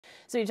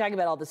So you're talking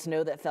about all the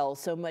snow that fell,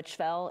 so much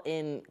fell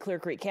in Clear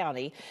Creek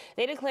County.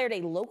 They declared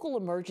a local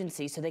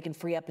emergency so they can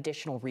free up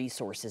additional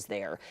resources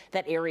there.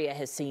 That area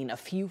has seen a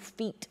few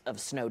feet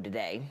of snow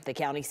today. The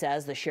county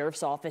says the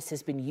sheriff's office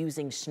has been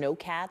using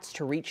snowcats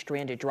to reach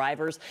stranded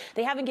drivers.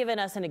 They haven't given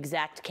us an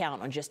exact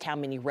count on just how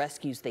many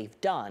rescues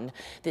they've done.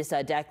 This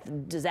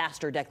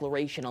disaster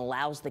declaration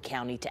allows the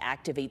county to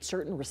activate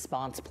certain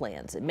response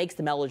plans. It makes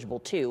them eligible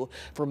too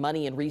for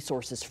money and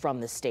resources from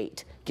the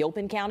state.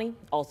 Gilpin County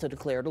also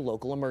declared a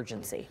local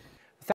emergency.